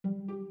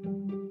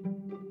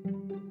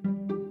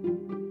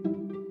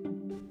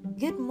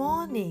Good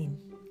morning.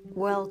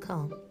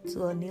 Welcome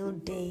to a new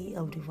day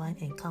of divine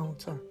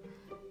encounter.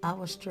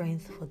 Our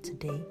strength for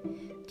today,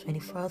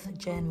 24th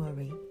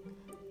January,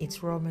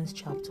 it's Romans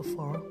chapter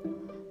 4,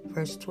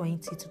 verse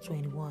 20 to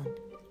 21.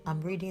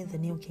 I'm reading the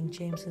New King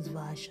James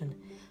Version,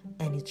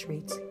 and it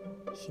reads,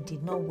 He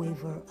did not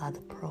waver at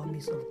the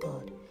promise of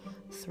God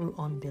through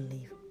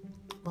unbelief,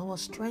 but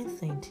was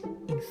strengthened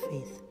in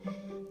faith,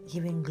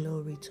 giving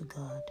glory to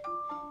God,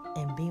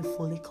 and being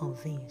fully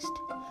convinced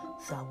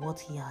that what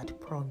he had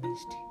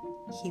promised,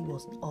 he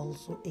was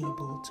also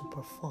able to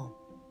perform.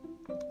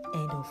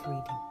 End of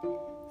reading.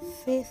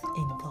 Faith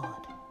in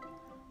God.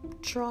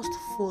 Trust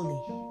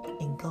fully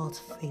in God's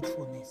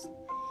faithfulness.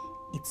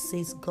 It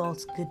says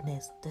God's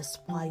goodness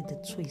despite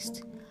the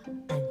twists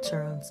and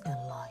turns in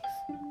life.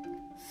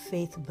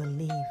 Faith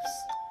believes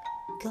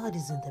God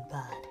is in the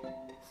bad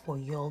for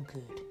your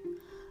good.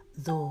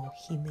 Though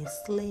he may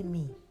slay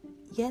me,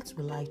 yet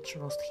will I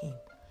trust him.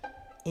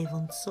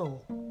 Even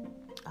so,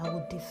 I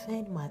will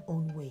defend my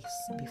own ways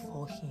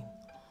before him.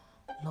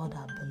 Lord,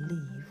 I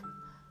believe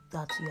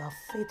that you are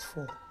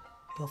faithful.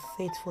 Your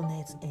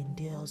faithfulness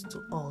endures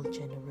to all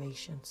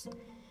generations.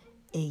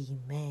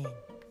 Amen.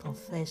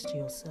 Confess to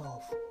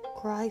yourself,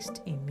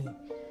 Christ in me,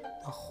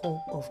 the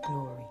hope of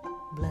glory.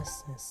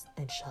 Blessings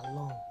and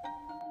shalom.